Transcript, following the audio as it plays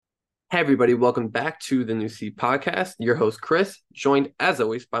Hey everybody, welcome back to the New Seed Podcast. Your host Chris, joined as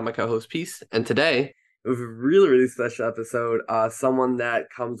always by my co-host Peace. And today it was a really special episode. Someone that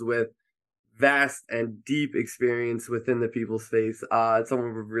comes with vast and deep experience within the people space.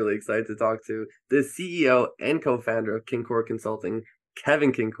 Someone we're really excited to talk to. The CEO and co-founder of Kinkor Consulting,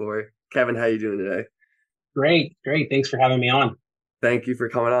 Kevin Kinkor. Kevin, how you doing today? Great, great. Thanks for having me on. Thank you for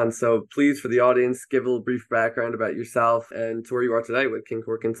coming on. So please, for the audience, give a little brief background about yourself and to where you are today with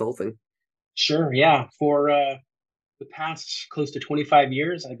Kinkor Consulting. Sure, yeah. For the past close to 25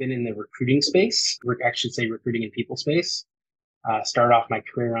 years, I've been in the recruiting space. I should say recruiting and people space. Started off my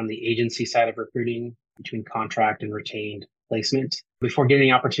career on the agency side of recruiting between contract and retained placement before getting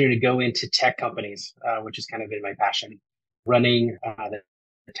the opportunity to go into tech companies, which has kind of been my passion. Running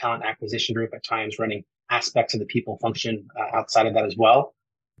the talent acquisition group at times, running aspects of the people function outside of that as well.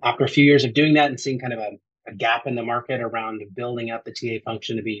 After a few years of doing that and seeing kind of a gap in the market around building up the TA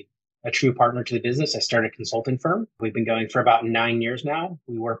function to be a true partner to the business, I started a consulting firm. We've been going for about 9 years now.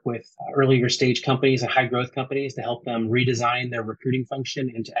 We work with earlier stage companies and high growth companies to help them redesign their recruiting function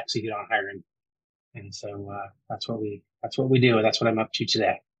and to execute on hiring. And so that's what we do. And that's what I'm up to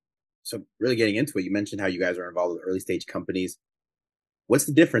today. So really getting into it, you mentioned how you guys are involved with early stage companies. What's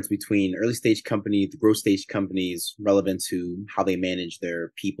the difference between early stage companies, the growth stage companies, relevant to how they manage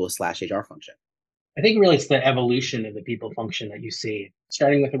their people slash HR function? I think really it's the evolution of the people function that you see,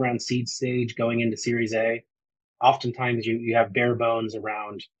 starting with around seed stage, going into Series A. Oftentimes you have bare bones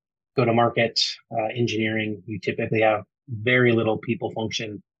around go to market engineering. You typically have very little people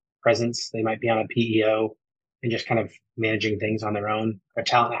function presence. They might be on a PEO and just kind of managing things on their own. A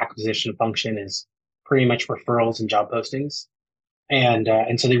talent acquisition function is pretty much referrals and job postings. And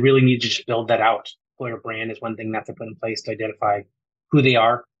so they really need to just build that out. Employer brand is one thing that's to put in place to identify who they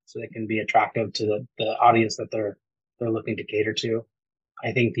are so they can be attractive to the audience that they're looking to cater to.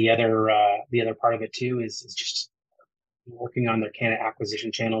 I think the other part of it too is just working on their candidate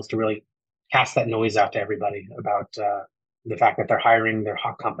acquisition channels to really cast that noise out to everybody about the fact that they're hiring their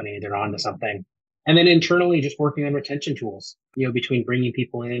hot company, they're on to something. And then internally, just working on retention tools, between bringing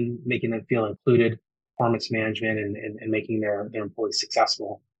people in, making them feel included, performance management, and making their employees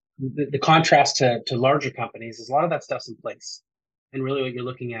successful. The contrast to larger companies is a lot of that stuff's in place. And really what you're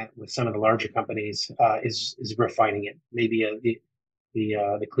looking at with some of the larger companies is refining it. Maybe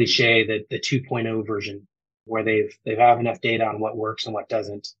the cliche, the 2.0 version, where they've have enough data on what works and what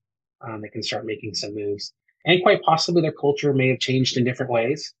doesn't. They can start making some moves, and quite possibly their culture may have changed in different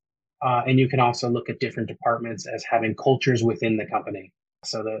ways. And you can also look at different departments as having cultures within the company.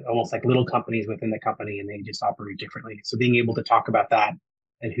 So the almost like little companies within the company, and they just operate differently. So being able to talk about that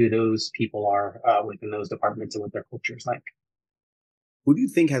and who those people are within those departments and what their culture is like. Who do you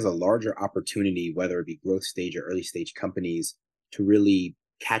think has a larger opportunity, whether it be growth stage or early stage companies, to really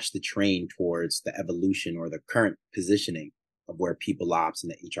catch the train towards the evolution or the current positioning of where people ops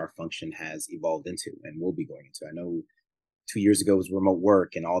and the HR function has evolved into and will be going into? I know 2 years ago was remote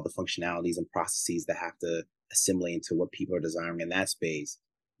work and all the functionalities and processes that have to assimilate into what people are desiring in that space.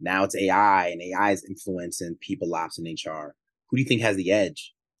 Now it's AI and AI's influence in people ops and HR. Who do you think has the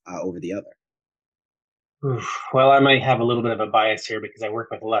edge over the other? Well, I might have a little bit of a bias here because I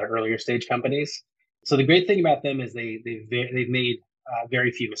work with a lot of earlier stage companies. So the great thing about them is they've made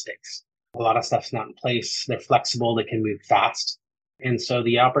very few mistakes. A lot of stuff's not in place. They're flexible. They can move fast, and so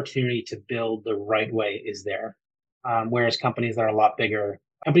the opportunity to build the right way is there. Whereas companies that are a lot bigger,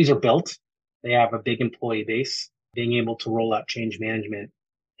 companies are built. They have a big employee base. Being able to roll out change management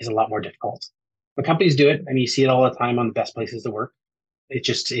is a lot more difficult. But companies do it. I mean, you see it all the time on the best places to work. It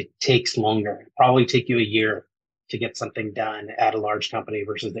takes longer. It'll probably take you a year to get something done at a large company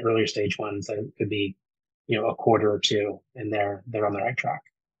versus the earlier stage ones that could be, a quarter or two, and they're on the right track.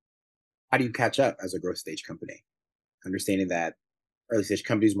 How do you catch up as a growth stage company? Understanding that early stage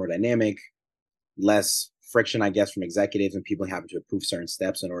companies are more dynamic, less friction, I guess, from executives and people having to approve certain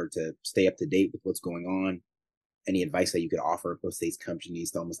steps in order to stay up to date with what's going on. Any advice that you could offer growth stage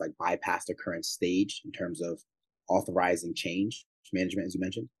companies to almost like bypass the current stage in terms of authorizing change management, as you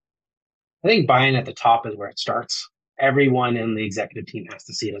mentioned? I think buying at the top is where it starts. Everyone in the executive team has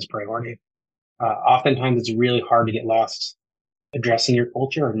to see it as priority. Oftentimes, it's really hard to get lost addressing your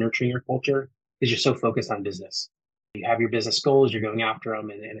culture or nurturing your culture because you're so focused on business. You have your business goals, you're going after them,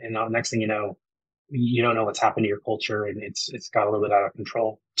 and the next thing you don't know what's happened to your culture, and it's got a little bit out of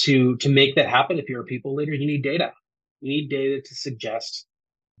control. To make that happen, if you're a people leader, you need data. You need data to suggest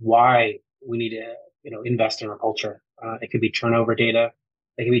why we need to invest in our culture. It could be turnover data.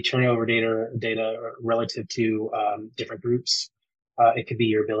 It could be turnover data relative to different groups. It could be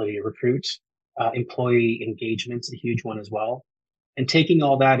your ability to recruit. Employee engagement's a huge one as well. and taking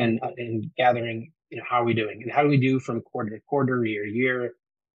all that and gathering, how are we doing and how do we do from quarter to quarter, year to year,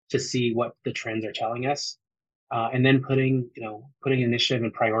 to see what the trends are telling us, and then putting initiative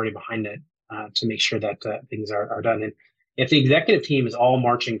and priority behind it, to make sure that things are done. And if the executive team is all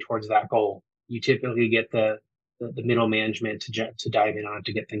marching towards that goal, you typically get the middle management to dive in on it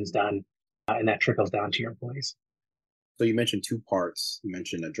to get things done, and that trickles down to your employees. So you mentioned two parts. You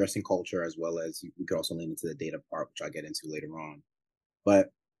mentioned addressing culture as well as we could also lean into the data part, which I'll get into later on. But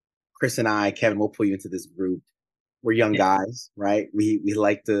Chris and I, Kevin, we'll pull you into this group. We're young guys, right? We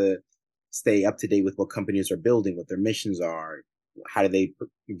like to stay up to date with what companies are building, what their missions are, how do they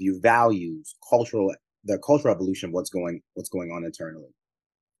view values, the cultural evolution of what's going on internally.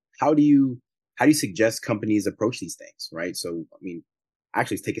 How do you suggest companies approach these things, right? So, I mean,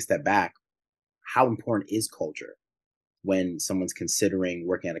 actually take a step back. How important is culture when someone's considering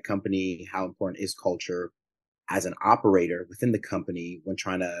working at a company? How important is culture as an operator within the company when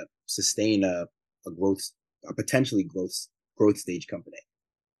trying to sustain a potentially growth stage company?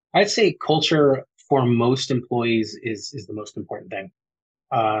 I'd say culture for most employees is the most important thing.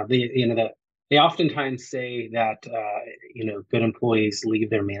 They oftentimes say that good employees leave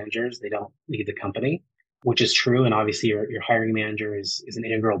their managers, they don't leave the company, which is true. And obviously, your hiring manager is an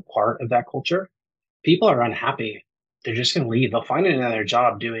integral part of that culture. People are unhappy; they're just going to leave. They'll find another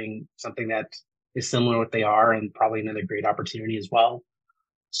job doing something that is similar to what they are, and probably another great opportunity as well.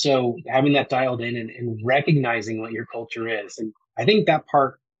 So having that dialed in and recognizing what your culture is, and I think that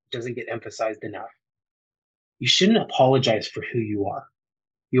part doesn't get emphasized enough. You shouldn't apologize for who you are.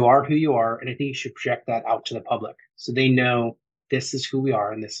 You are who you are, and I think you should project that out to the public so they know this is who we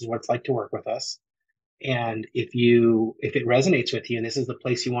are and this is what it's like to work with us. And if it resonates with you and this is the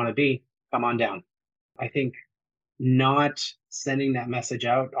place you want to be, come on down. I think not sending that message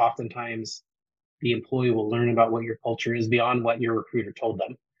out, oftentimes the employee will learn about what your culture is beyond what your recruiter told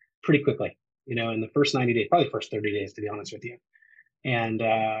them pretty quickly, in the first 90 days, probably first 30 days, to be honest with you. And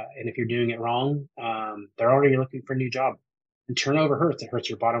if you're doing it wrong, they're already looking for a new job. And turnover hurts. It hurts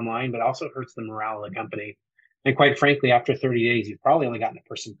your bottom line, but also hurts the morale of the company. And quite frankly, after 30 days, you've probably only gotten a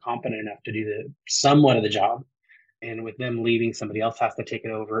person competent enough to do somewhat of the job. And with them leaving, somebody else has to take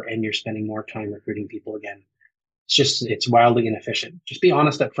it over, and you're spending more time recruiting people again. It's wildly inefficient. Just be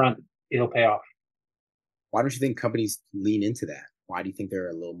honest up front. It'll pay off. Why don't you think companies lean into that? Why do you think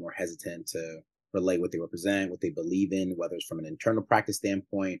they're a little more hesitant to relay what they represent, what they believe in, whether it's from an internal practice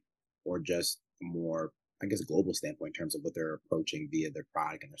standpoint or just a more, I guess, global standpoint in terms of what they're approaching via their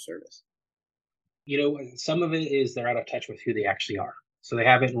product and their service? Some of it is they're out of touch with who they actually are. So they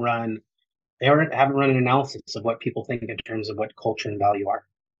haven't run an analysis of what people think in terms of what culture and value are.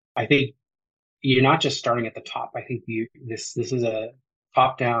 I think you're not just starting at the top. I think this is a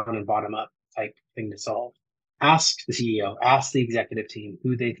top down and bottom up type thing to solve. Ask the CEO, ask the executive team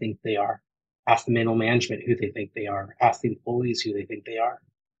who they think they are. Ask the middle management who they think they are. Ask the employees who they think they are.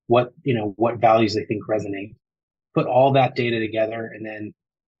 What values they think resonate. Put all that data together, and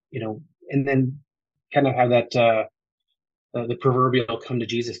then kind of have that the proverbial come to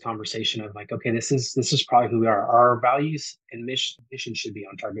Jesus conversation of like, okay, this is probably who we are. Our values and mission should be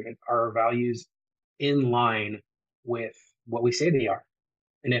on target. Our values in line with what we say they are.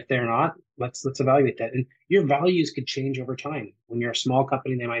 And if they're not, let's evaluate that. And your values could change over time. When you're a small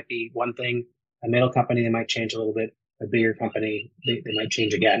company, they might be one thing. A middle company, they might change a little bit. A bigger company, they might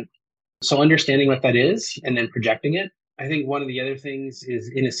change again. So understanding what that is and then projecting it. I think one of the other things is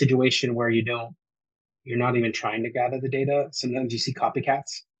in a situation where you're not even trying to gather the data. Sometimes you see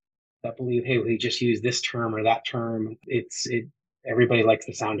copycats that believe, hey, we just use this term or that term. Everybody likes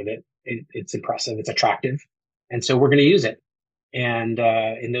the sound of it. It's impressive. It's attractive. And so we're going to use it. And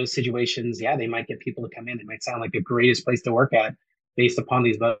in those situations, yeah, they might get people to come in. It might sound like the greatest place to work at based upon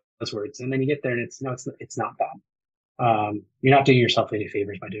these buzzwords. And then you get there and it's not that. You're not doing yourself any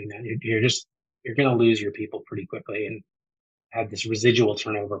favors by doing that. You're going to lose your people pretty quickly and have this residual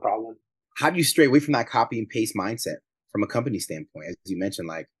turnover problem. How do you stray away from that copy and paste mindset from a company standpoint? As you mentioned,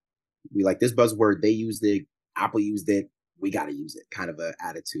 like we like this buzzword, they used it, Apple used it, we got to use it kind of an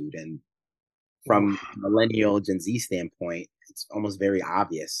attitude. And from millennial Gen Z standpoint, it's almost very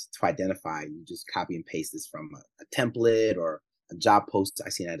obvious to identify. You just copy and paste this from a template or a job post I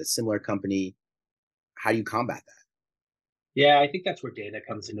seen at a similar company. How do you combat that? Yeah, I think that's where data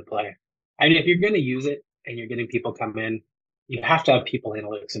comes into play. I mean, if you're going to use it and you're getting people come in, you have to have people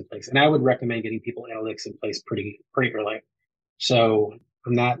analytics in place. And I would recommend getting people analytics in place pretty early. So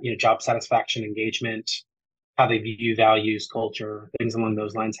from that, job satisfaction, engagement, how they view values, culture, things along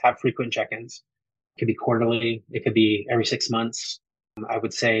those lines, have frequent check-ins. It could be quarterly. It could be every 6 months. I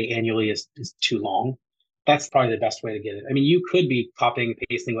would say annually is too long. That's probably the best way to get it. I mean, you could be copying and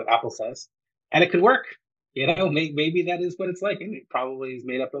pasting what Apple says, and it could work. Maybe that is what it's like, and it probably is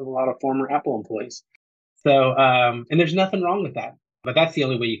made up of a lot of former Apple employees. So, and there's nothing wrong with that, but that's the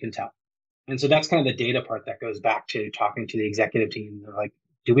only way you can tell. And so that's kind of the data part that goes back to talking to the executive team. They're like,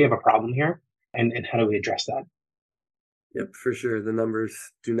 do we have a problem here? And how do we address that? Yep, for sure. The numbers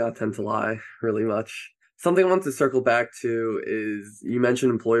do not tend to lie really much. Something I want to circle back to is you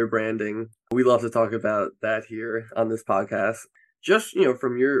mentioned employer branding. We love to talk about that here on this podcast. Just,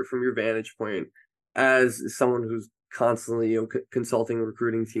 from your vantage point as someone who's constantly, consulting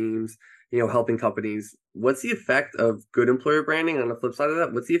recruiting teams, helping companies, what's the effect of good employer branding? On the flip side of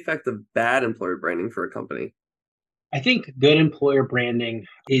that, what's the effect of bad employer branding for a company? I think good employer branding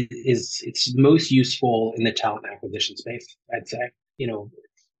is it's most useful in the talent acquisition space, I'd say.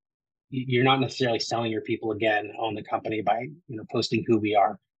 You're not necessarily selling your people again on the company by, posting who we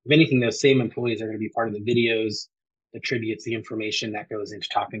are. If anything, those same employees are going to be part of the videos, the tributes, the information that goes into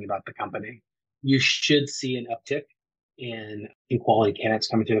talking about the company. You should see an uptick in quality candidates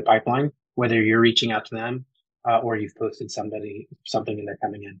coming through the pipeline, whether you're reaching out to them or you've posted something and they're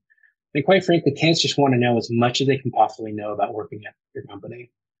coming in. And quite frankly, candidates just want to know as much as they can possibly know about working at your company.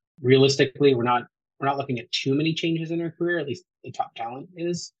 Realistically, we're not looking at too many changes in their career, at least the top talent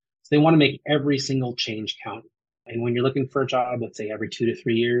is. So they want to make every single change count. And when you're looking for a job, let's say every 2 to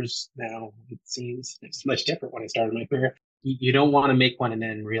 3 years, now it seems it's much different when I started my career. You don't want to make one and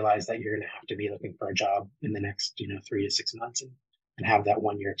then realize that you're going to have to be looking for a job in the next, 3 to 6 months and have that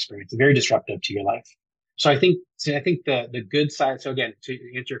 1 year experience. It's very disruptive to your life. So I think the good side. So again, to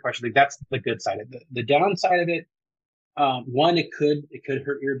answer your question, like that's the good side of it. The downside of it, one, it could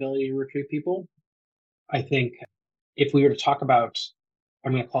hurt your ability to recruit people. I think if we were to talk about,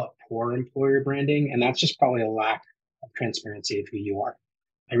 I'm going to call it poor employer branding, and that's just probably a lack of transparency of who you are.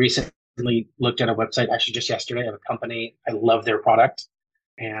 I recently looked at a website, actually just yesterday, of a company. I love their product,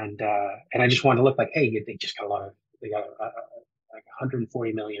 and I just wanted to look like, hey, they just got they got like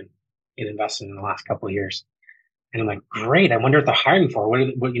 140 million in investment in the last couple of years. And I'm like, great. I wonder what they're hiring for. What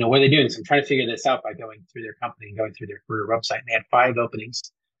are they doing? So I'm trying to figure this out by going through their company and going through their career website. And they had 5 openings,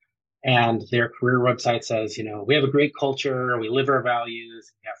 and their career website says, we have a great culture, we live our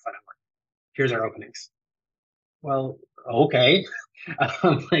values, we have fun at work. Here's our openings. Well, okay.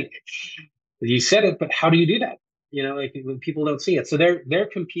 Like, you said it, but how do you do that? Like when people don't see it. So they're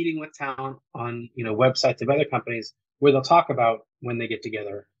competing with talent on, websites of other companies where they'll talk about when they get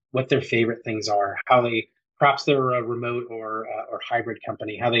together, what their favorite things are, how they, perhaps they're a remote or hybrid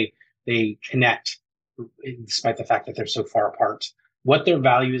company, how they connect despite the fact that they're so far apart, what their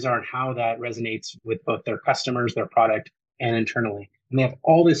values are and how that resonates with both their customers, their product, and internally. And they have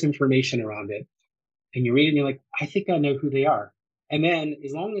all this information around it. And you read it and you're like, I think I know who they are. And then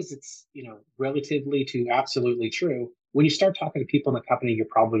as long as it's, relatively to absolutely true, when you start talking to people in the company, you're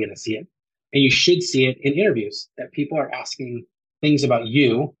probably going to see it. And you should see it in interviews that people are asking things about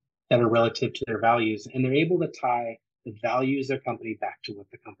you that are relative to their values. And they're able to tie the values of their company back to what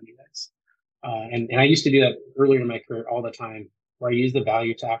the company does. And I used to do that earlier in my career all the time, where I used the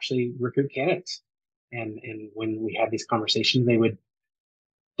value to actually recruit candidates. And when we had these conversations, they would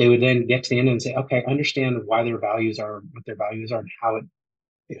then get to the end and say, okay, understand why their values are what their values are and how it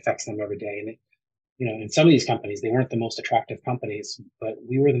affects them every day. And in some of these companies, they weren't the most attractive companies, but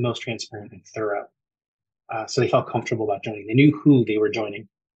we were the most transparent and thorough. So they felt comfortable about joining. They knew who they were joining.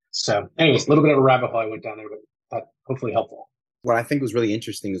 So anyways, a little bit of a rabbit hole I went down there, but hopefully helpful. What I think was really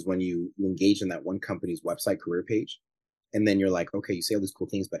interesting is when you engage in that one company's website career page, and then you're like, okay, you say all these cool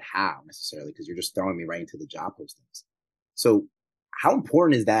things, but how necessarily? Because you're just throwing me right into the job postings. So how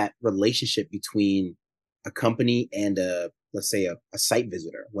important is that relationship between a company and let's say a site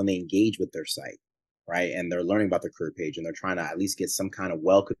visitor when they engage with their site, right? And they're learning about their career page and they're trying to at least get some kind of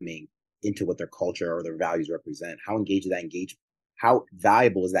welcoming into what their culture or their values represent. How engaged is that engagement? How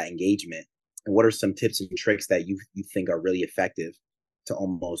valuable is that engagement? And what are some tips and tricks that you think are really effective to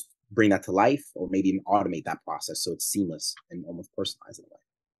almost bring that to life, or maybe even automate that process so it's seamless and almost personalized in a way?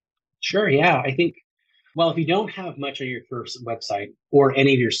 Sure. Yeah. I think, well, if you don't have much on your first website or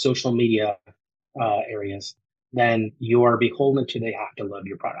any of your social media areas, then you are beholden to they have to love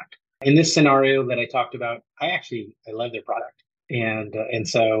your product. In this scenario that I talked about, I love their product. And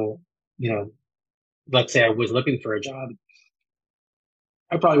so, let's say I was looking for a job,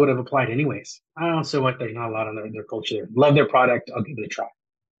 I probably would have applied anyways. I don't know so much. There's not a lot on their culture. Love their product. I'll give it a try.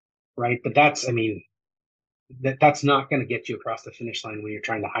 Right. But that's not going to get you across the finish line when you're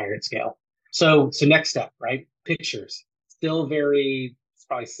trying to hire at scale. So next step, right? Pictures. Still it's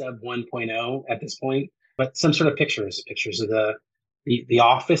probably sub 1.0 at this point, but some sort of pictures of the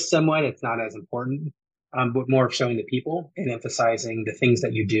office somewhat. It's not as important. but more of showing the people and emphasizing the things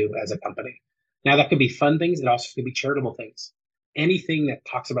that you do as a company. Now, that could be fun things. It also could be charitable things. Anything that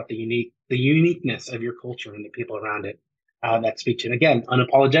talks about the uniqueness of your culture and the people around it, that speak to it. Again,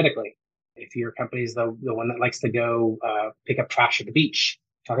 unapologetically. If your company is the one that likes to go pick up trash at the beach,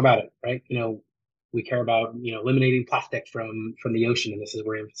 talk about it, right? We care about eliminating plastic from the ocean, and this is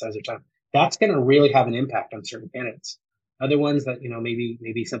where we emphasize our time. That's going to really have an impact on certain candidates. Other ones that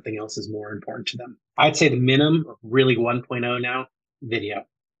maybe something else is more important to them. I'd say the minimum, really 1.0 now, video.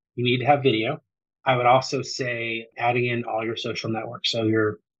 You need to have video. I would also say adding in all your social networks. So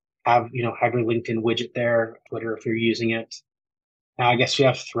have your LinkedIn widget there, Twitter if you're using it. Now, I guess we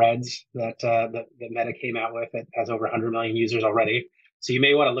have Threads that Meta came out with. It has over 100 million users already. So you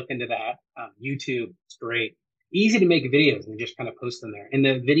may want to look into that. YouTube is great. Easy to make videos and just kind of post them there. And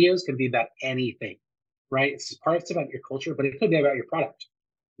the videos can be about anything, right? It's parts about your culture, but it could be about your product.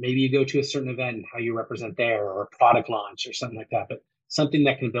 Maybe you go to a certain event and how you represent there, or a product launch or something like that, but something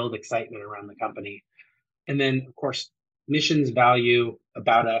that can build excitement around the company. And then, of course, missions, value,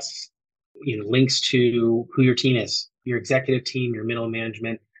 about us, links to who your team is, your executive team, your middle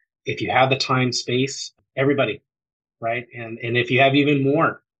management. If you have the time, space, everybody, right? And if you have even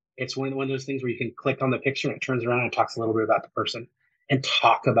more, it's one of those things where you can click on the picture and it turns around and talks a little bit about the person and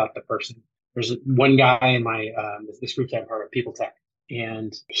talk about the person. There's one guy in my this group that I'm part of, People Tech,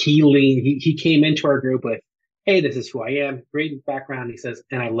 and he came into our group with, "Hey, this is who I am, great background." He says,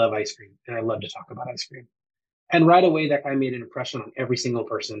 "And I love ice cream, and I love to talk about ice cream." And right away, that guy made an impression on every single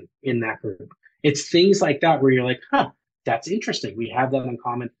person in that group. It's things like that where you're like, "Huh, that's interesting. We have that in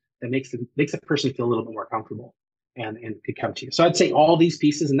common." That makes a person feel a little bit more comfortable and could come to you. So I'd say all these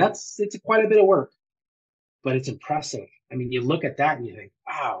pieces, and it's quite a bit of work, but it's impressive. I mean, you look at that and you think,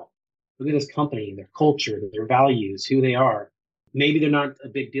 wow, look at this company, their culture, their values, who they are. Maybe they're not a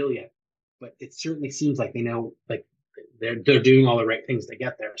big deal yet, but it certainly seems like they know, like they're doing all the right things to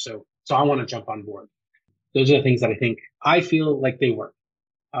get there. So I want to jump on board. Those are the things that I feel like they work.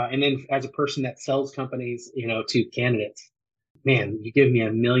 And then as a person that sells companies, to candidates, man, you give me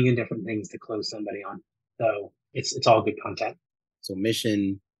a million different things to close somebody on. So it's all good content. So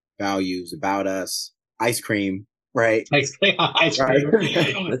mission, values, about us, ice cream, right? Ice cream, Right.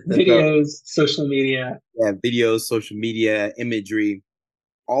 videos, social media. Yeah, videos, social media, imagery,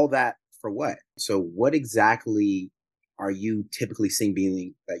 all that for what? So what exactly are you typically seeing,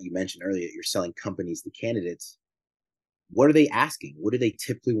 being that you mentioned earlier, you're selling companies to candidates? What are they asking? What do they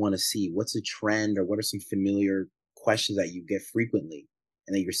typically want to see? What's a trend, or what are some familiar questions that you get frequently?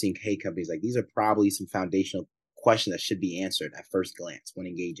 And then you're seeing, hey, companies, like, these are probably some foundational questions that should be answered at first glance when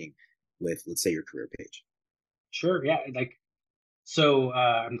engaging with, let's say, your career page. Sure. Yeah. So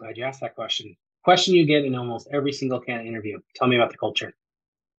I'm glad you asked that question. Question you get in almost every single candidate interview. Tell me about the culture.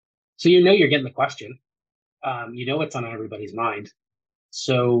 So you're getting the question. It's on everybody's mind.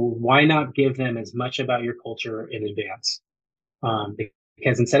 So why not give them as much about your culture in advance?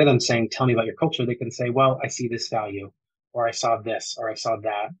 Because instead of them saying, "Tell me about your culture," they can say, "Well, I see this value, or I saw this, or I saw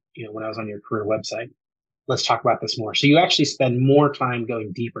that, when I was on your career website. Let's talk about this more." So you actually spend more time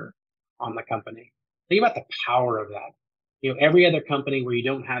going deeper on the company. Think about the power of that. Every other company where you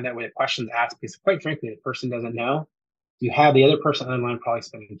don't have that, where the questions asked, because quite frankly, the person doesn't know, you have the other person on the line probably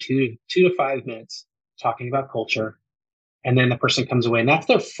spending 2 to 5 minutes talking about culture, and then the person comes away, and that's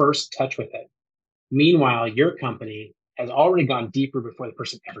their first touch with it. Meanwhile, your company has already gone deeper before the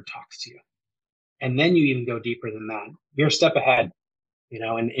person ever talks to you. And then you even go deeper than that. You're a step ahead,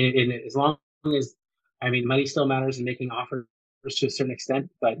 and as long as, money still matters in making offers to a certain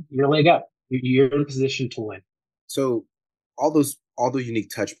extent, but you're leg up. You're in position to win. So all those unique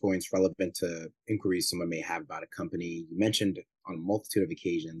touch points relevant to inquiries someone may have about a company. You mentioned on a multitude of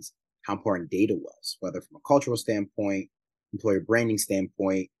occasions how important data was, whether from a cultural standpoint, employer branding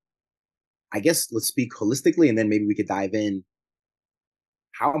standpoint. I guess let's speak holistically, and then maybe we could dive in.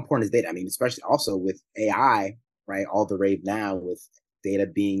 How important is data? I mean, especially also with AI, right? All the rave now with data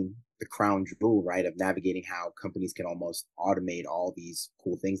being the crown jewel, right? Of navigating how companies can almost automate all these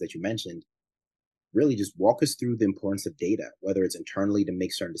cool things that you mentioned. Really just walk us through the importance of data, whether it's internally to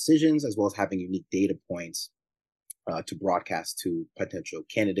make certain decisions, as well as having unique data points to broadcast to potential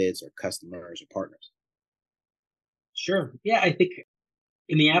candidates or customers or partners. Sure. Yeah, I think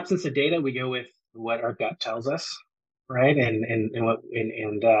in the absence of data, we go with what our gut tells us, right? And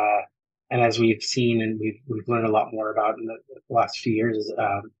as we've seen and we've learned a lot more about in the last few years, is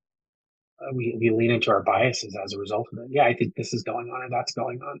we lean into our biases as a result of it. Yeah, I think this is going on and that's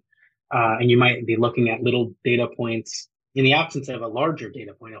going on. And you might be looking at little data points in the absence of a larger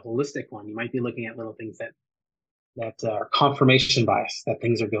data point, a holistic one. You might be looking at little things that or confirmation bias that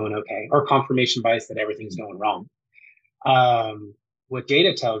things are going okay, or confirmation bias that everything's going wrong. What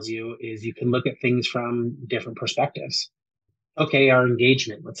data tells you is you can look at things from different perspectives. Okay, our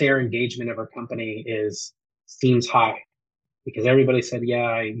engagement, let's say our engagement of our company seems high because everybody said, yeah,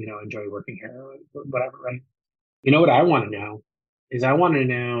 I enjoy working here, or whatever, right? You know what I want to know is I want to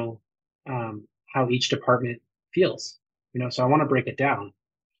know how each department feels. So I want to break it down.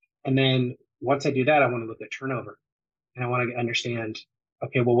 And then once I do that, I want to look at turnover and I want to understand,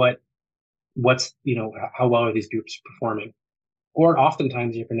 okay, well, what's, how well are these groups performing? Or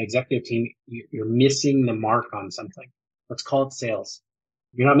oftentimes, if you're an executive team, you're missing the mark on something. Let's call it sales.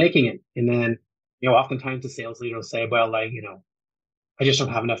 You're not making it. And then, oftentimes the sales leader will say, well, I just don't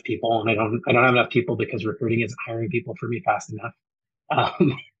have enough people, and I don't have enough people because recruiting isn't hiring people for me fast enough.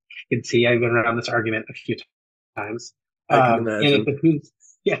 You can see I've been around this argument a few times. I can And it imagine. behooves,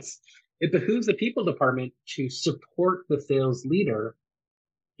 yes, it behooves the people department to support the sales leader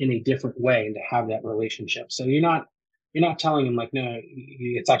in a different way and to have that relationship. So you're not telling him like, no,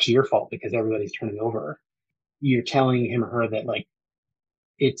 it's actually your fault because everybody's turning over. You're telling him or her that like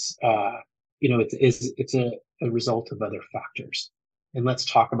it's it's a result of other factors. And let's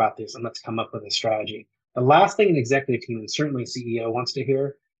talk about this and let's come up with a strategy. The last thing an executive team and certainly CEO wants to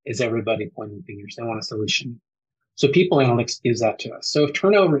hear is everybody pointing fingers. They want a solution. So people analytics gives that to us. So if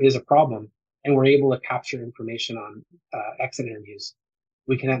turnover is a problem and we're able to capture information on exit interviews,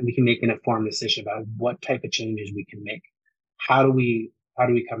 we can make an informed decision about what type of changes we can make. How do we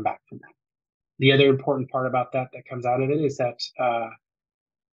come back from that? The other important part about that comes out of it is that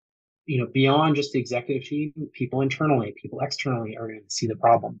beyond just the executive team, people internally, people externally are going to see the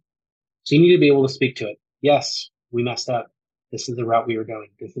problem. So you need to be able to speak to it. Yes, we messed up. This is the route we were going.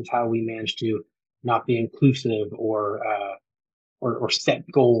 This is how we managed to not be inclusive or set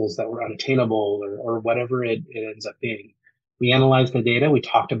goals that were unattainable or whatever it ends up being. We analyzed the data. We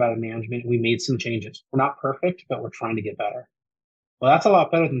talked about it in management. We made some changes. We're not perfect, but we're trying to get better. Well, that's a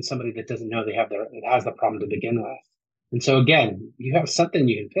lot better than somebody that doesn't know that has the problem to begin with. And so again, you have something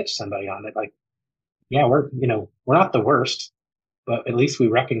you can pitch somebody on that, like, yeah, we're not the worst, but at least we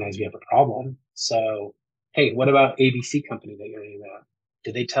recognize we have a problem. So, hey, what about ABC company that you're in?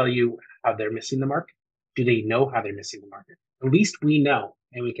 Did they tell you how they're missing the mark? Do they know how they're missing the market? At least we know,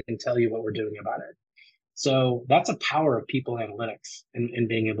 and we can tell you what we're doing about it. So that's a power of people analytics and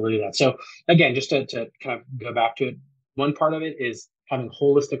being able to do that. So again, just to kind of go back to it, one part of it is having a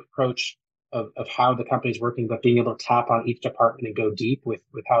holistic approach of how the company's working, but being able to tap on each department and go deep with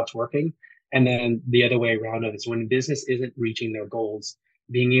how it's working. And then the other way around it is when business isn't reaching their goals,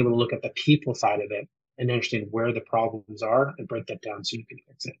 being able to look at the people side of it and understand where the problems are and break that down so you can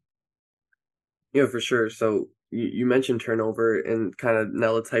fix it. Yeah, for sure. So you mentioned turnover, and kind of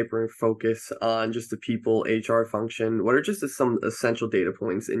now let's hyper focus on just the people HR function. What are just some essential data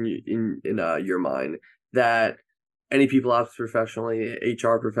points in your mind that any people ops professionally,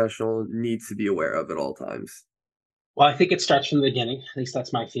 HR professional needs to be aware of at all times? Well, I think it starts from the beginning. At least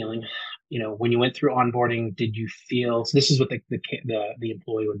that's my feeling. When you went through onboarding, did you feel, so this is what the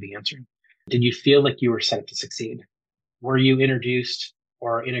employee would be answering. Did you feel like you were set up to succeed? Were you introduced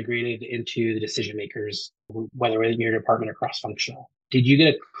or integrated into the decision makers, whether in your department or cross-functional? Did you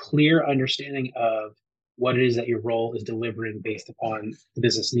get a clear understanding of what it is that your role is delivering based upon the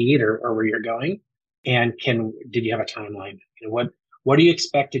business need or where you're going? And did you have a timeline? What are you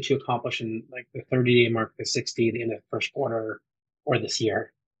expected to accomplish in like the 30-day mark, the 60, the end of the first quarter or this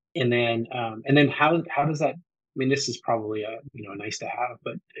year? And then how does that, I mean, this is probably a nice to have,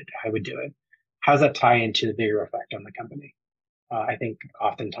 but I would do it. How does that tie into the bigger effect on the company? I think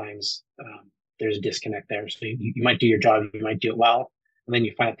oftentimes there's a disconnect there. So you might do your job, you might do it well, and then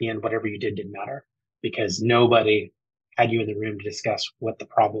you find at the end whatever you did didn't matter because nobody had you in the room to discuss what the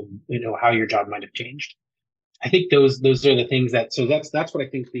problem, how your job might have changed. I think those are the things that's what I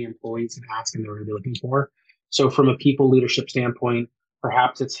think the employees have asked and they're really looking for. So from a people leadership standpoint,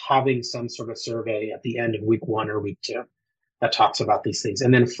 perhaps it's having some sort of survey at the end of week 1 or week 2 that talks about these things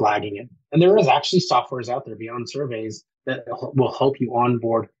and then flagging it. And there is actually softwares out there beyond surveys that will help you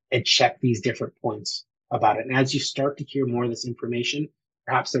onboard and check these different points about it. And as you start to hear more of this information,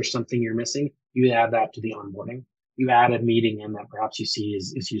 perhaps there's something you're missing, you add that to the onboarding. You add a meeting in that perhaps you see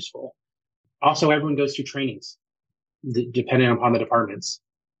is useful. Also, everyone goes through trainings, depending upon the departments,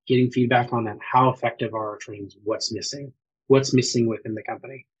 getting feedback on that. How effective are our trainings? What's missing? What's missing within the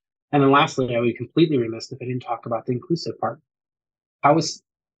company? And then lastly, I would be completely remiss if I didn't talk about the inclusive part. How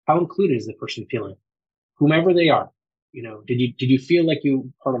included is the person feeling? Whomever they are, did you feel like you were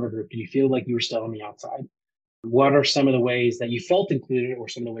part of a group? Did you feel like you were still on the outside? What are some of the ways that you felt included or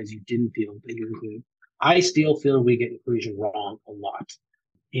some of the ways you didn't feel that you were included? I still feel we get inclusion wrong a lot.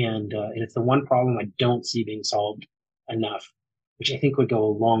 And it's the one problem I don't see being solved enough, which I think would go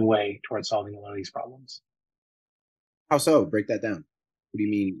a long way towards solving a lot of these problems. How so? Break that down. What do you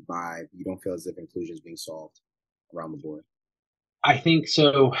mean by you don't feel as if inclusion is being solved around the board? I think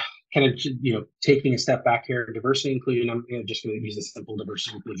so. Kind of, taking a step back here, diversity inclusion. I'm just going to use a simple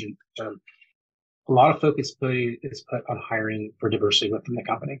diversity inclusion term. A lot of focus is put on hiring for diversity within the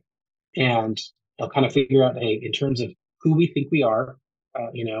company, and they'll kind of figure out, hey, in terms of who we think we are,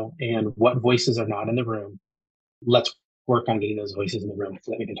 and what voices are not in the room. Let's work on getting those voices in the room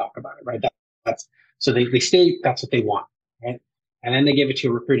so that we can talk about it, right? That's so they stay. That's what they want, right? And then they give it to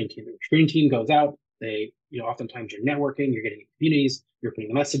a recruiting team. The recruiting team goes out. They, oftentimes you're networking, you're getting communities, you're putting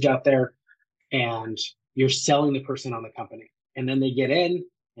the message out there, and you're selling the person on the company. And then they get in,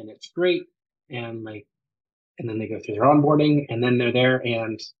 and it's great, and then they go through their onboarding, and then they're there,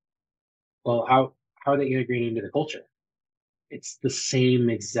 and well, how are they integrated into the culture? It's the same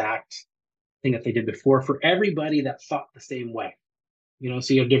exact thing that they did before for everybody that thought the same way.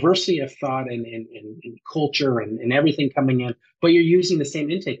 So you have diversity of thought and culture and everything coming in, but you're using the same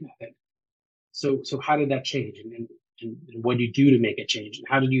intake method. So how did that change? And what do you do to make it change? And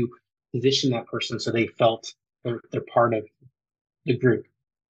how did you position that person so they felt they're part of the group?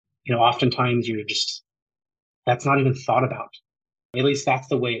 Oftentimes you're just, that's not even thought about. At least that's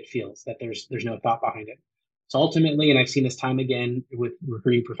the way it feels, that there's no thought behind it. So ultimately, and I've seen this time again with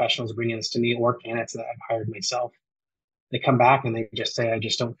recruiting professionals bringing this to me or candidates that I've hired myself, they come back and they just say, I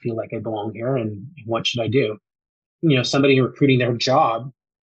just don't feel like I belong here. And what should I do? Somebody recruiting, their job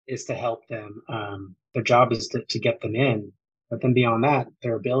is to help them. Their job is to get them in. But then beyond that,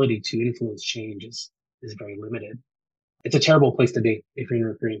 their ability to influence change is very limited. It's a terrible place to be if you're in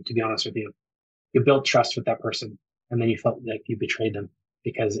recruiting, to be honest with you. You built trust with that person and then you felt like you betrayed them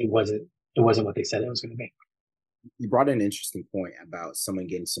because it wasn't what they said it was going to be. You brought in an interesting point about someone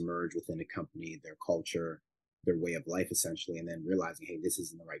getting submerged within a company, their culture, their way of life, essentially, and then realizing, hey, this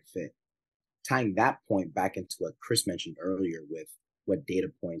isn't the right fit. Tying that point back into what Chris mentioned earlier with what data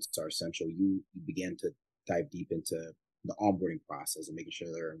points are essential, you began to dive deep into the onboarding process and making sure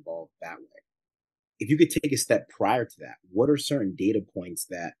they're involved that way. If you could take a step prior to that, what are certain data points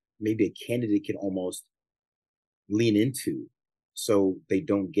that maybe a candidate can almost lean into so they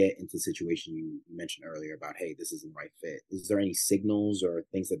don't get into the situation you mentioned earlier about, hey, this isn't the right fit? Is there any signals or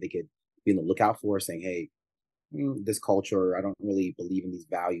things that they could be on the lookout for, saying, hey, this culture, I don't really believe in these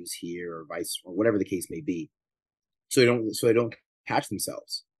values here, or vice, or whatever the case may be, so they don't catch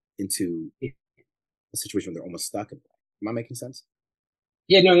themselves into a situation where they're almost stuck in it. Am I making sense?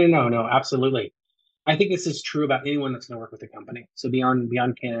 Yeah, no, absolutely. I think this is true about anyone that's going to work with a company. So beyond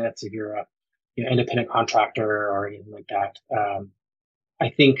candidates, if you're a independent contractor or anything like that, I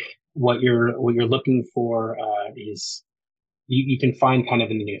think what you're looking for is you can find kind of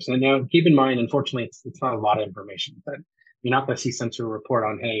in the news. And now keep in mind, unfortunately, it's not a lot of information, but you're not going to see some sort of report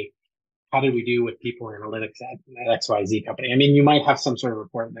on, hey, how did we do with people analytics at XYZ company? I mean, you might have some sort of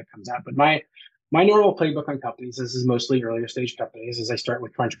report that comes out, but my normal playbook on companies, this is mostly earlier stage companies, is I start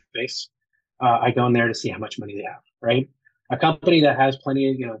with Crunchbase. I go in there to see how much money they have, right? A company that has plenty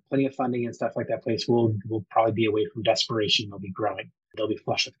of funding and stuff like that place will probably be away from desperation. They'll be growing. They'll be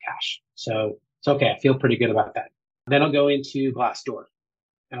flush with cash. So it's okay. I feel pretty good about that. Then I'll go into Glassdoor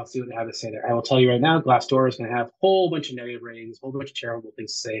and I'll see what they have to say there. I will tell you right now, Glassdoor is going to have a whole bunch of negative ratings, a whole bunch of terrible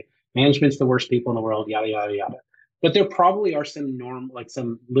things to say. Management's the worst people in the world, yada, yada, yada. But there probably are some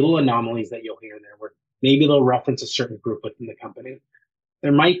little anomalies that you'll hear in there where maybe they'll reference a certain group within the company.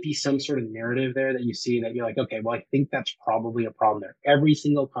 There might be some sort of narrative there that you see that you're like, okay, well, I think that's probably a problem there. Every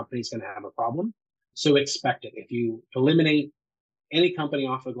single company is going to have a problem. So expect it. If you eliminate any company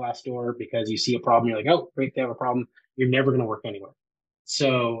off of Glassdoor because you see a problem, you're like, oh, great, they have a problem. You're never going to work anywhere.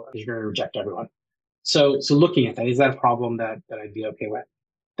 So you're going to reject everyone. So looking at that, is that a problem that I'd be okay with?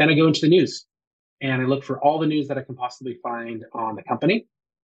 Then I go into the news and I look for all the news that I can possibly find on the company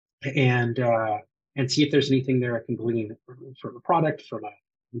and see if there's anything there I can glean from a product, from an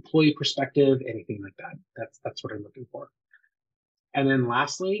employee perspective, anything like that. That's what I'm looking for. And then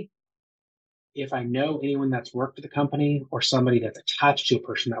lastly, if I know anyone that's worked at the company or somebody that's attached to a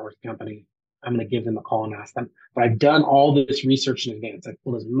person that works at the company, I'm going to give them a call and ask them. But I've done all this research in advance. I've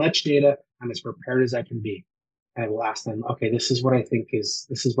pulled as much data. I'm as prepared as I can be. And I will ask them, okay, this is what I think this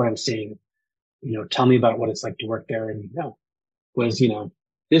is what I'm seeing. Tell me about what it's like to work there. And was,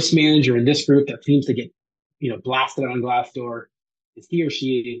 this manager in this group that seems to get, blasted on Glassdoor, is he or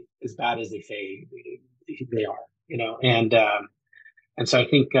she as bad as they say they are, and so I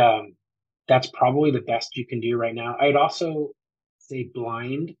think that's probably the best you can do right now. I would also say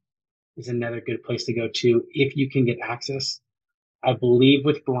blind is another good place to go to if you can get access. I believe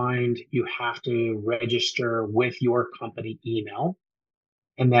with Blind, you have to register with your company email,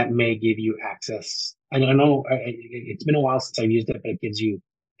 and that may give you access. And I know it's been a while since I've used it, but it gives you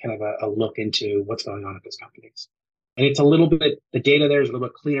kind of a look into what's going on at those companies. And it's a little bit, the data there is a little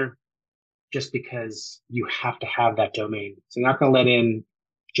bit cleaner just because you have to have that domain. So you're not going to let in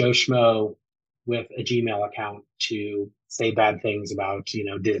Joe Schmo with a Gmail account to say bad things about,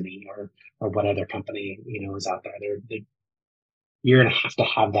 Disney or what other company, is out there. You're going to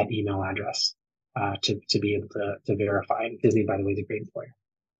have that email address to be able to verify. And Disney, by the way, is a great employer.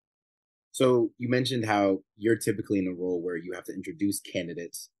 So you mentioned how you're typically in a role where you have to introduce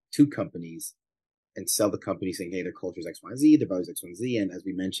candidates to companies and sell the company saying, hey, their culture is X, Y, and Z, their values X, Y, and Z. And as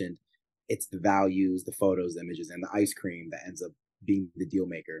we mentioned, it's the values, the photos, the images, and the ice cream that ends up being the deal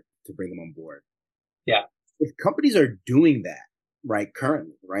maker to bring them on board. Yeah. If companies are doing that, right,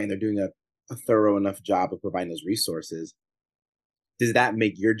 currently, right, and they're doing a thorough enough job of providing those resources, does that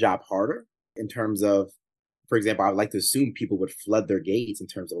make your job harder in terms of, for example, I would like to assume people would flood their gates in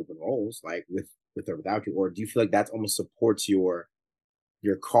terms of open roles, like with or without you, or do you feel like that almost supports your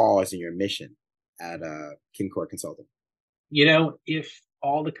cause and your mission at Kinkor Consulting? If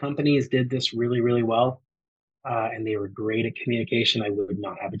all the companies did this really, really well, and they were great at communication, I would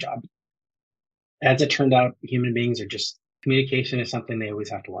not have a job. As it turned out, human beings are just, communication is something they always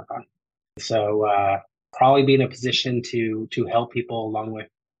have to work on. So probably be in a position to help people along with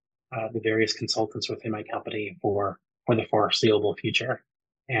the various consultants within my company for the foreseeable future.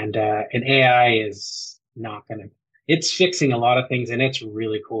 And AI is not going to, it's fixing a lot of things and it's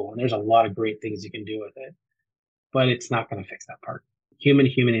really cool. And there's a lot of great things you can do with it, but it's not going to fix that part.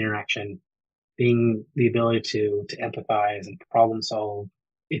 Human interaction, being the ability to empathize and problem solve,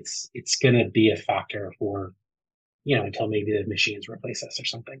 it's going to be a factor for, until maybe the machines replace us or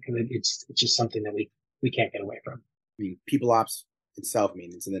something. Because it's just something that we can't get away from. I mean, people ops itself,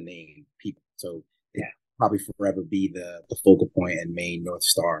 it's in the name, people. So it probably forever be the focal point and main North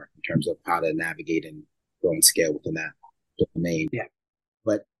Star in terms of how to navigate and grow and scale within that domain. Yeah.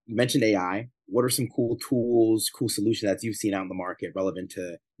 But you mentioned AI. What are some cool tools, cool solutions that you've seen out in the market relevant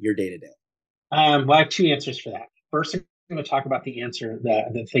to your day to day? Well, I have two answers for that. First, I'm going to talk about the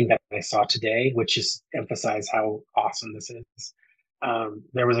thing that I saw today, which is emphasize how awesome this is.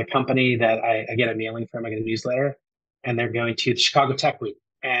 There was a company that I get a mailing from, I get a newsletter, and they're going to the Chicago Tech Week.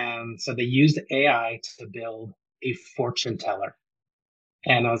 And so they used AI to build a fortune teller.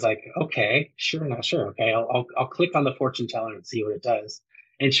 And I was like, okay, sure, not sure. Okay, I'll click on the fortune teller and see what it does.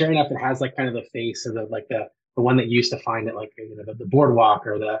 And sure enough, it has like kind of the face of the one that you used to find at like the boardwalk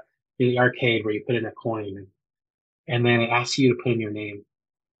or the arcade where you put in a coin, and then it asks you to put in your name,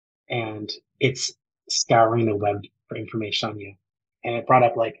 and it's scouring the web for information on you. And it brought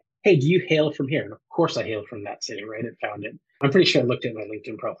up like, hey, do you hail from here? And of course I hail from that city, right? It found it. I'm pretty sure it looked at my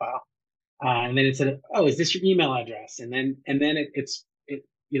LinkedIn profile. And then it said, oh, is this your email address? And then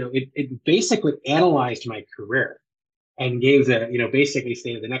it basically analyzed my career and gave basically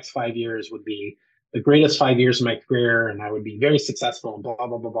stated the next 5 years would be the greatest 5 years of my career, and I would be very successful and blah,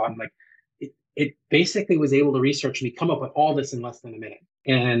 blah, blah, blah. And like, it basically was able to research me, come up with all this in less than a minute.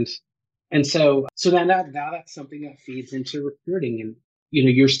 And so then now that's something that feeds into recruiting. And,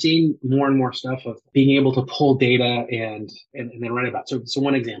 you're seeing more and more stuff of being able to pull data and then write about. So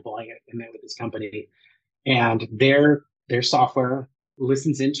one example, I met with this company, and their software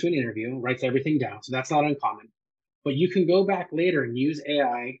listens into an interview, writes everything down. So that's not uncommon. But you can go back later and use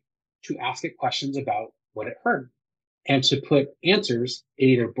AI to ask it questions about what it heard and to put answers in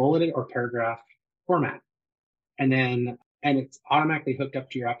either bulleted or paragraph format. And it's automatically hooked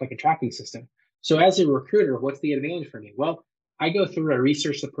up to your applicant tracking system. So as a recruiter, what's the advantage for me? Well, I go through, I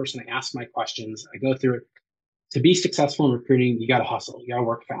research the person, I ask my questions, I go through it. To be successful in recruiting, you got to hustle, you got to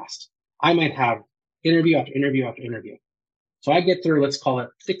work fast. I might have interview after interview after interview. So I get through, let's call it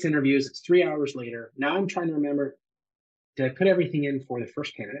 6 interviews. It's 3 hours later. Now I'm trying to remember, did I put everything in for the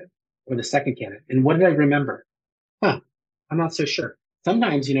first candidate or the second candidate? And what did I remember? I'm not so sure.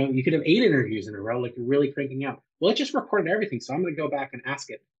 Sometimes, you could have 8 interviews in a row, like you're really cranking out. Well, it just recorded everything. So I'm going to go back and ask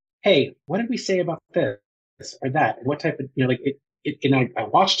it, hey, what did we say about this or that? And what type of, and I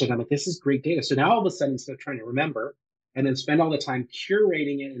watched it. I'm like, this is great data. So now all of a sudden, instead of trying to remember and then spend all the time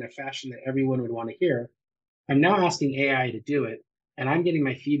curating it in a fashion that everyone would want to hear, I'm now asking AI to do it. And I'm getting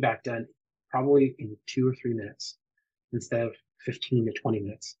my feedback done probably in 2 or 3 minutes instead of 15 to 20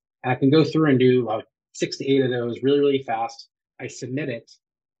 minutes. And I can go through and do like 6 to 8 of those really, really fast. I submit it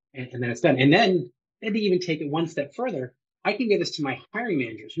and then it's done. And then maybe even take it one step further. I can give this to my hiring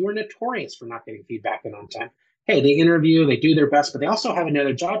managers who are notorious for not getting feedback in on time. hey, they interview, they do their best, but they also have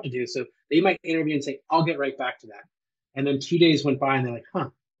another job to do. So they might interview and say, I'll get right back to that. And then 2 days went by and they're like, huh,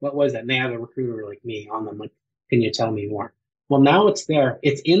 what was that? And they have a recruiter like me on them, like, can you tell me more? Well, now it's there.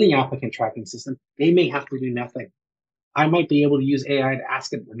 It's in the applicant tracking system. They may have to do nothing. I might be able to use AI to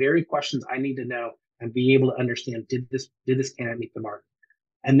ask it the very questions I need to know and be able to understand, did this candidate meet the mark?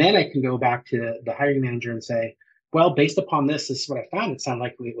 And then I can go back to the hiring manager and say, well, based upon this is what I found. It sounded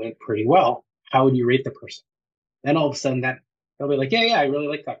like it went pretty well. How would you rate the person? Then all of a sudden that they'll be like, yeah, I really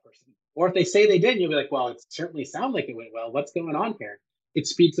like that person. Or if they say they did, you'll be like, well, it certainly sounds like it went well. What's going on here? It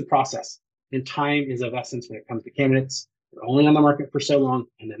speeds the process. And time is of essence when it comes to candidates. They're only on the market for so long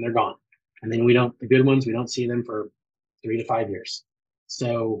and then they're gone. And then the good ones, we don't see them for 3 to 5 years.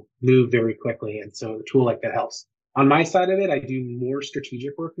 So move very quickly. And so a tool like that helps. On my side of it, I do more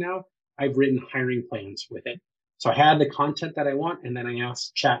strategic work now. I've written hiring plans with it. So I had the content that I want, and then I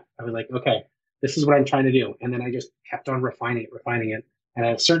asked chat. I was like, okay, this is what I'm trying to do. And then I just kept on refining it. And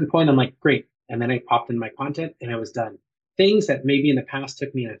at a certain point, I'm like, great. And then I popped in my content and I was done. Things that maybe in the past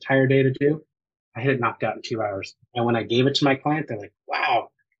took me an entire day to do, I had it knocked out in 2 hours. And when I gave it to my client, they're like, wow,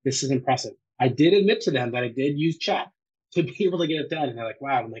 this is impressive. I did admit to them that I did use chat to be able to get it done. And they're like,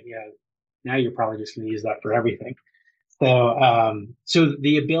 wow. I'm like, yeah, now you're probably just going to use that for everything. So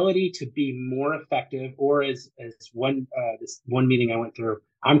the ability to be more effective, or as this one meeting I went through,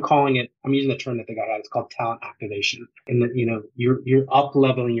 I'm using the term that they got out. It's called talent activation. And that, you're up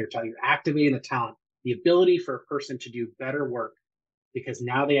leveling your talent, you're activating the talent, the ability for a person to do better work because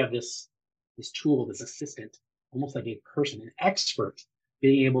now they have this tool, this assistant, almost like a person, an expert,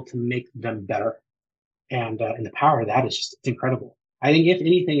 being able to make them better. And the power of that is just, it's incredible. I think if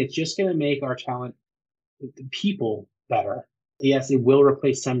anything, it's just going to make our talent people better. Yes, it will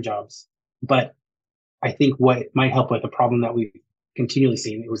replace some jobs, but I think what it might help with the problem that we've continually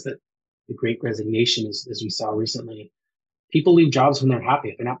seen, it was that the great resignation, as we saw recently. People leave jobs when they're happy.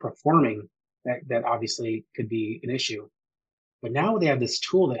 If they're not performing, that obviously could be an issue. But now they have this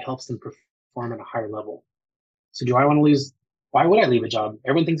tool that helps them perform at a higher level. So do I want to lose? Why would I leave a job?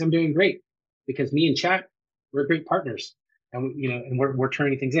 Everyone thinks I'm doing great because me and chat, we're great partners, and we're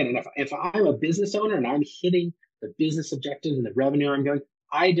turning things in. And if I'm a business owner and I'm hitting the business objectives and the revenue I'm going,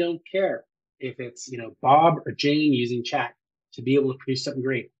 I don't care if it's Bob or Jane using chat to be able to produce something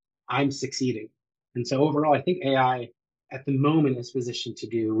great. I'm succeeding. And so overall, I think AI at the moment is positioned to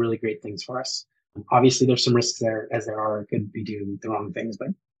do really great things for us. Obviously, there's some risks there, as there are. It could be doing the wrong things, but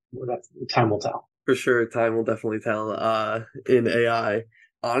that's time will tell. For sure, time will definitely tell in AI.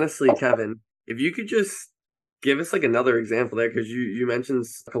 Honestly, Kevin, if you could just give us like another example there, because you mentioned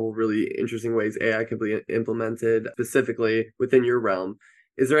a couple of really interesting ways AI can be implemented specifically within your realm.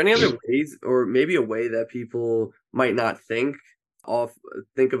 Is there any other ways, or maybe a way that people might not think of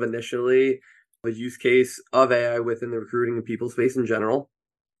initially, a use case of AI within the recruiting and people space in general?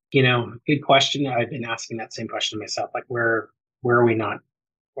 Good question. I've been asking that same question myself. Like, where are we not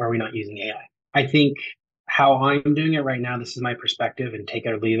using AI? I think how I'm doing it right now, this is my perspective, and take it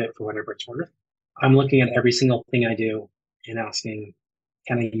or leave it for whatever it's worth. I'm looking at every single thing I do and asking,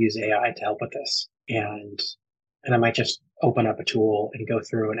 can I use AI to help with this? And I might just open up a tool and go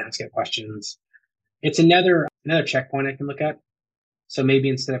through and ask it questions. It's another checkpoint I can look at. So maybe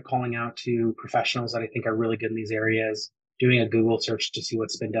instead of calling out to professionals that I think are really good in these areas, doing a Google search to see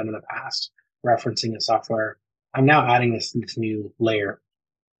what's been done in the past, referencing a software, I'm now adding this new layer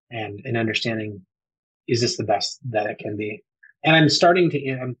and understanding, is this the best that it can be? And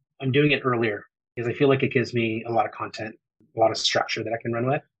I'm doing it earlier because I feel like it gives me a lot of content, a lot of structure that I can run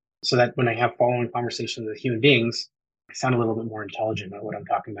with, so that when I have following conversations with human beings, I sound a little bit more intelligent about what I'm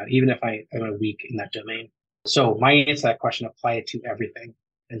talking about, even if I am weak in that domain. So my answer to that question, apply it to everything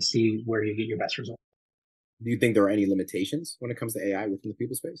and see where you get your best result. Do you think there are any limitations when it comes to AI within the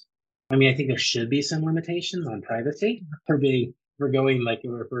people space? I mean, I think there should be some limitations on privacy.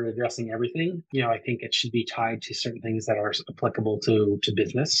 We're addressing everything. I think it should be tied to certain things that are applicable to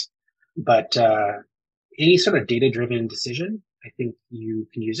business. But any sort of data-driven decision, I think you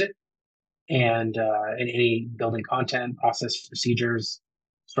can use it. And in any building content, process, procedures,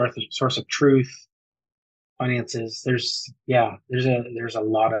 source of truth, finances. There's a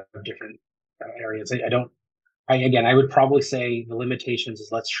lot of different areas. I would probably say the limitations is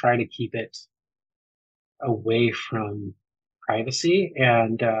let's try to keep it away from privacy.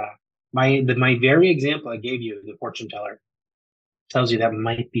 And my very example I gave you, the fortune teller, tells you that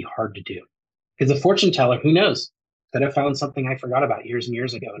might be hard to do. Because the fortune teller, who knows, could have found something I forgot about years and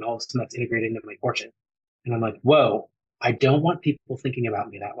years ago, and all of a sudden that's integrated into my fortune. And I'm like, whoa, I don't want people thinking about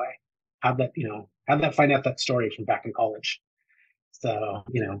me that way. Have that find out that story from back in college. So,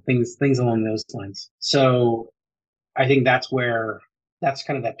 things along those lines. So I think that's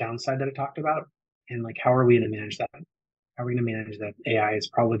kind of that downside that I talked about. And like, how are we going to manage that? How are we going to manage that? AI is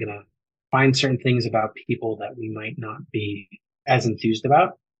probably going to find certain things about people that we might not be as enthused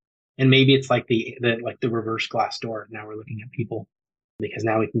about. And maybe it's like the reverse glass door. Now we're looking at people because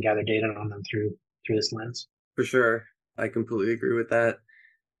now we can gather data on them through this lens. For sure. I completely agree with that.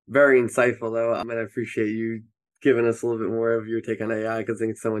 Very insightful, though. I appreciate you giving us a little bit more of your take on AI because I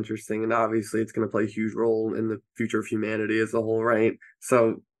think it's so interesting. And obviously, it's going to play a huge role in the future of humanity as a whole, right?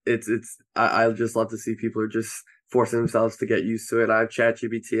 So I just love to see people are just forcing themselves to get used to it. I have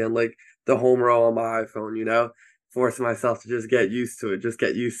ChatGPT on like the home row on my iPhone, forcing myself to just get used to it, just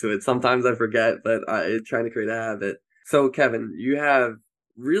get used to it. Sometimes I forget, but trying to create a habit. So, Kevin, you have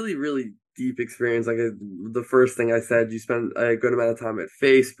really, really deep experience. Like the first thing I said, you spend a good amount of time at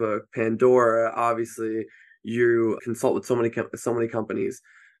Facebook, Pandora. Obviously, you consult with so many companies.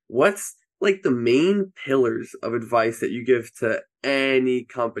 What's like the main pillars of advice that you give to any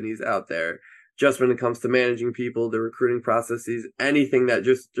companies out there, just when it comes to managing people, the recruiting processes, anything that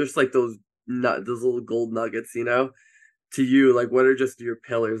just like those little gold nuggets, to you, like what are just your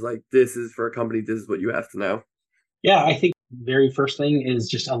pillars? Like this is for a company, this is what you have to know. Yeah, I think very first thing is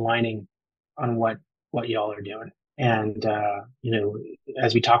just aligning on what y'all are doing. And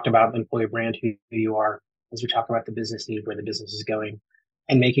as we talked about employer brand, who you are, as we talk about the business need, where the business is going,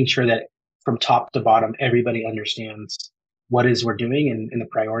 and making sure that from top to bottom, everybody understands what is we're doing and the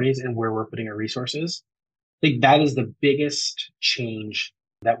priorities and where we're putting our resources. I think that is the biggest change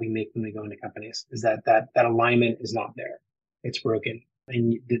that we make when we go into companies is that alignment is not there. It's broken.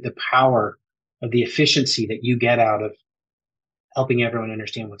 And the power of the efficiency that you get out of helping everyone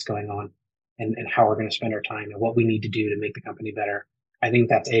understand what's going on and how we're going to spend our time and what we need to do to make the company better. I think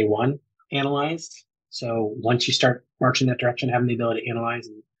that's A1 analyzed. So once you start marching that direction, having the ability to analyze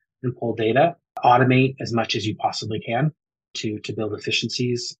and pull data, automate as much as you possibly can to build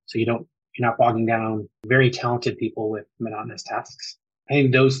efficiencies. So you're not bogging down very talented people with monotonous tasks. I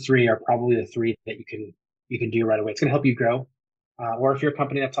think those three are probably the three that you can do right away. It's going to help you grow. Or if you're a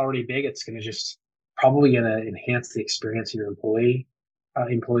company that's already big, it's going to just probably going to enhance the experience of your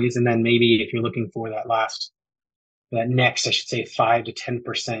employees. And then maybe if you're looking for that next, I should say 5 to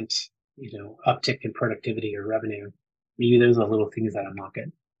 10%, uptick in productivity or revenue, maybe those are the little things that unlock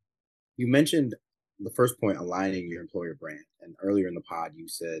it. You mentioned the first point, aligning your employer brand. And earlier in the pod, you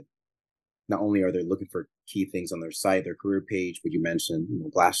said not only are they looking for key things on their site, their career page, but you mentioned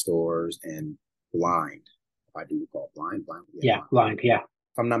Glassdoors and Blind. If I do recall, Blind. Yeah, Blind. Yeah.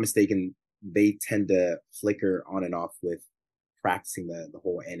 If I'm not mistaken, they tend to flicker on and off with practicing the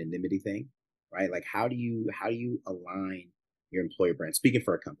whole anonymity thing, right? Like how do you align your employer brand? Speaking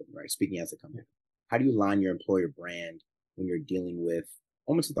for a company, right? Speaking as a company, how do you align your employer brand when you're dealing with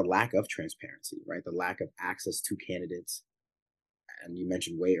almost the lack of transparency, right? The lack of access to candidates. And you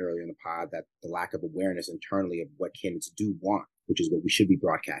mentioned way earlier in the pod that the lack of awareness internally of what candidates do want, which is what we should be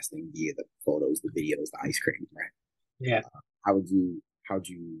broadcasting via the photos, the videos, the ice cream, right? Yeah. How would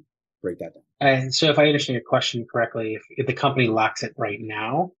you break that down? And so if I understand your question correctly, if the company lacks it right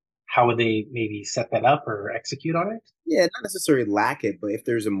now, how would they maybe set that up or execute on it? Yeah, not necessarily lack it, but if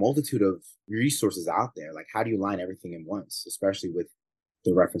there's a multitude of resources out there, like how do you line everything in once, especially with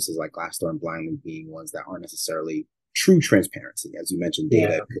the references like Glassdoor and Blindly being ones that aren't necessarily true transparency. As you mentioned,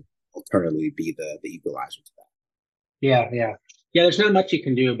 data could alternatively be the equalizer to that. Yeah. There's not much you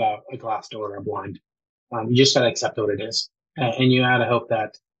can do about a Glassdoor or a Blind. You just got to accept what it is. And you got to hope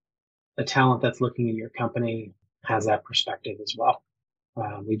that the talent that's looking at your company has that perspective as well.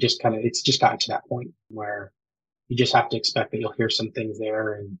 It's just gotten to that point where you just have to expect that you'll hear some things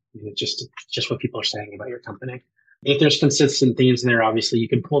there and it's just what people are saying about your company. If there's consistent themes in there, obviously you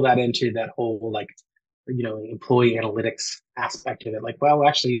can pull that into that whole employee analytics aspect of it. Like, well,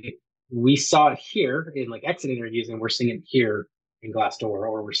 actually we saw it here in like exit interviews and we're seeing it here in Glassdoor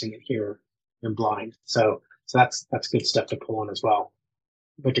or we're seeing it here in Blind. So that's good stuff to pull on as well.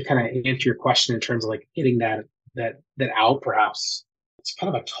 But to kind of answer your question in terms of like getting that out, perhaps it's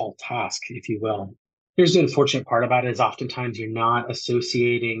kind of a tall task, if you will. Here's the unfortunate part about it is oftentimes you're not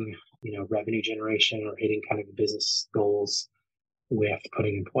associating, revenue generation or hitting kind of the business goals with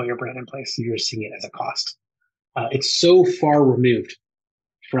putting employer brand in place. You're seeing it as a cost. It's so far removed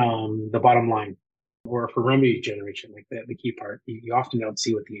from the bottom line or for revenue generation, like the key part. You often don't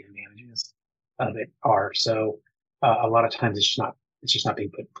see what the advantages of it are. So a lot of times it's just not being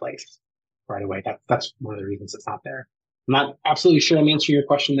put in place right away. That's one of the reasons it's not there. I'm not absolutely sure I'm answering your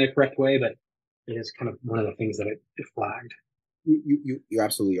question the correct way, but it is kind of one of the things that it flagged. You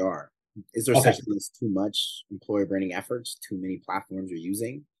absolutely are. Is there such thing as too much employer branding efforts, too many platforms you're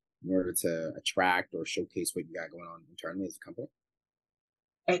using? in order to attract or showcase what you got going on internally as a company?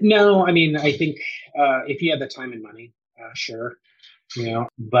 No, I mean, I think if you have the time and money, sure,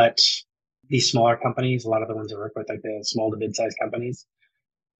 but these smaller companies, a lot of the ones I work with, like the small to mid-sized companies,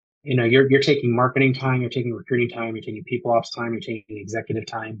 you're taking marketing time, you're taking recruiting time, you're taking people ops time, you're taking executive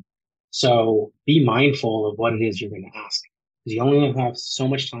time. So be mindful of what it is you're going to ask, because you only have so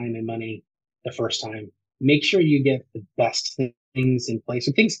much time and money the first time. Make sure you get the best things in place.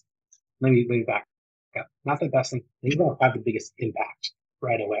 And things, let me back up. Not the best thing. Things that have the biggest impact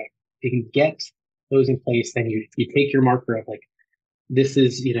right away. If you can get those in place, then you take your marker of like, this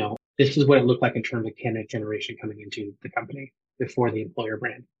is, this is what it looked like in terms of candidate generation coming into the company before the employer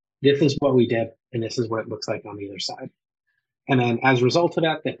brand. This is what we did, and this is what it looks like on the other side. And then as a result of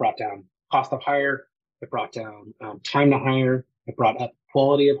that, they brought down cost of hire, it brought down time to hire, it brought up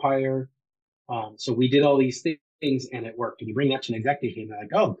quality of hire. So we did all these things and it worked. And you bring that to an executive team, they're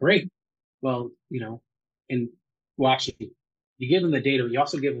like, oh, great. Well, and well, actually, you give them the data, but you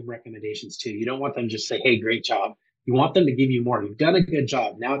also give them recommendations too. You don't want them to just say, hey, great job. You want them to give you more. You've done a good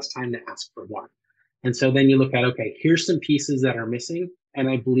job. Now it's time to ask for more. And so then you look at, okay, here's some pieces that are missing. And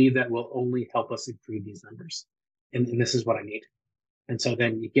I believe that will only help us improve these numbers. And this is what I need. And so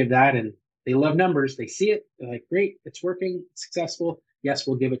then you give that, and they love numbers. They see it. They're like, great, it's working, it's successful. Yes,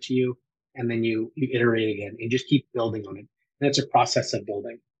 we'll give it to you. And then you iterate again and just keep building on it. And it's a process of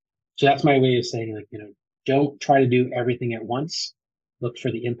building. So that's my way of saying, like, don't try to do everything at once. Look for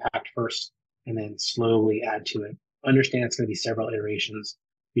the impact first and then slowly add to it. Understand it's going to be several iterations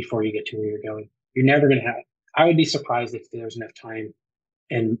before you get to where you're going. You're never going to have, I would be surprised if there's enough time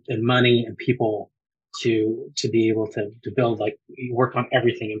and money and people to be able to build, like, work on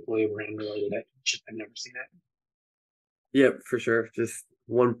everything employee brand related. I've never seen it. Yep, for sure. Just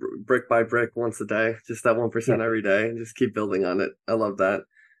one brick by brick once a day, just that 1% every day, and just keep building on it. I love that.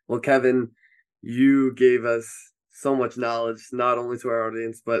 Well, Kevin, you gave us so much knowledge, not only to our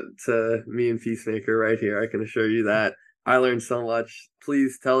audience, but to me and Peacemaker right here. I can assure you that I learned so much.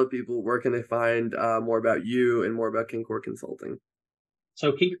 Please tell the people, where can they find more about you and more about Kinkor Consulting?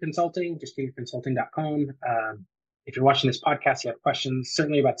 So Kinkor Consulting, just kinkorconsulting.com. If you're watching this podcast, you have questions,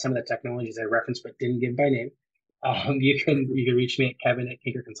 certainly about some of the technologies I referenced but didn't give by name. You can reach me at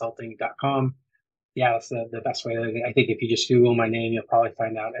kevin@kinkorconsulting.com. Yeah, that's the best way. I think if you just Google my name, you'll probably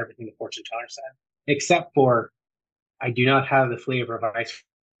find out everything the fortune teller said, except for I do not have the flavor of ice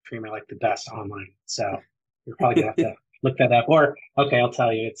cream I like the best online. So you're probably gonna have to look that up. Or okay, I'll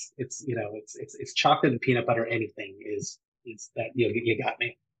tell you, it's chocolate and peanut butter. Anything is that you got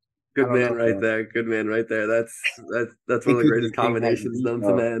me. Good man right there. Good man right there. That's one of the greatest combinations known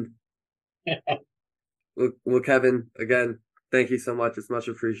to man. Well, Kevin, again, thank you so much. It's much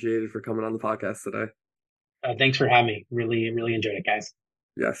appreciated for coming on the podcast today. Thanks for having me. Really, really enjoyed it, guys.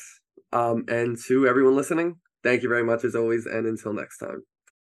 Yes. And to everyone listening, thank you very much as always, and until next time.